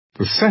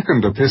The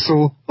second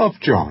epistle of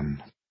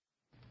John.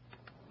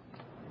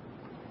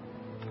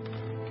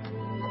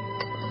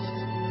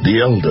 The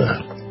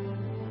elder,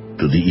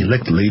 to the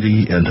elect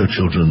lady and her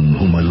children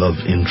whom I love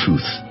in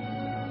truth,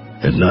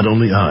 and not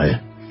only I,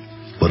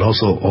 but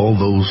also all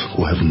those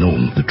who have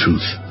known the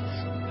truth,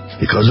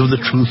 because of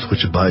the truth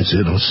which abides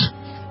in us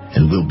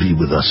and will be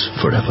with us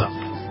forever.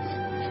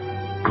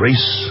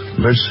 Grace,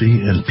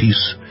 mercy, and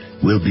peace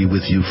will be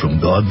with you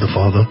from God the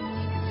Father,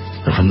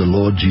 and from the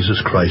Lord Jesus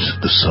Christ,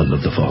 the Son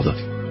of the Father,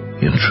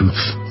 in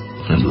truth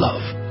and love.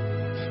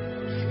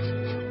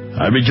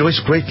 I rejoice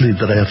greatly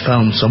that I have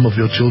found some of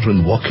your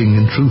children walking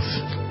in truth,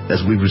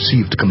 as we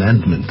received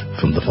commandment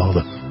from the Father.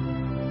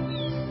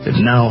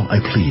 And now I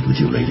plead with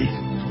you, lady,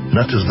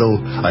 not as though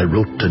I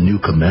wrote a new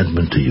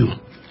commandment to you,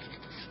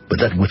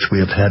 but that which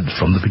we have had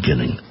from the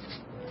beginning,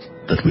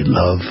 that we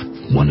love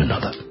one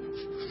another.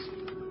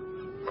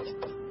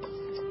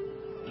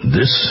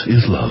 This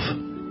is love,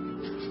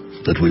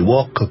 that we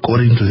walk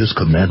according to his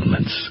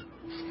commandments.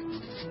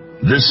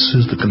 This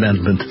is the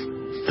commandment,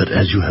 that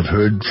as you have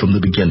heard from the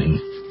beginning,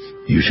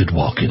 you should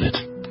walk in it.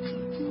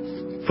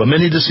 For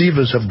many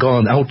deceivers have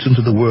gone out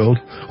into the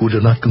world who do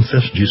not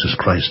confess Jesus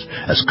Christ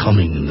as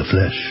coming in the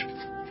flesh.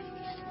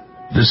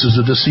 This is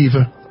a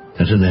deceiver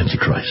and an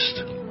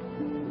antichrist.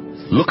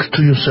 Look to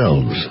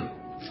yourselves,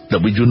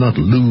 that we do not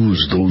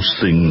lose those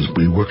things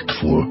we worked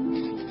for,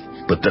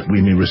 but that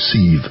we may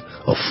receive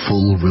a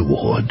full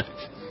reward.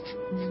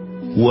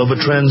 Whoever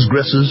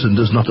transgresses and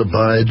does not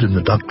abide in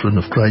the doctrine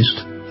of Christ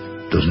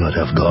does not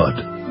have God.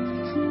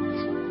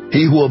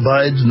 He who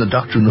abides in the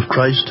doctrine of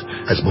Christ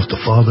has both the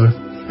Father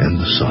and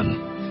the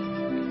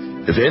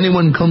Son. If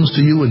anyone comes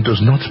to you and does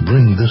not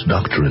bring this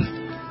doctrine,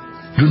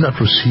 do not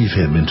receive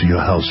him into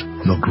your house,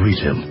 nor greet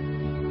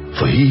him,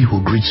 for he who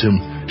greets him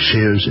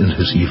shares in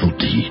his evil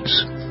deeds.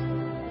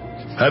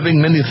 Having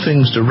many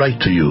things to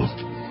write to you,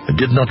 I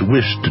did not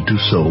wish to do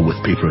so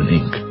with paper and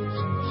ink,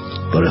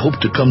 but I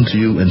hope to come to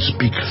you and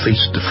speak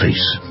face to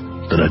face,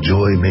 that our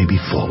joy may be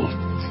full.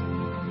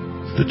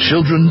 The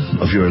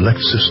children of your elect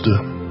sister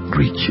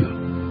greet you.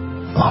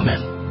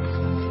 Amen.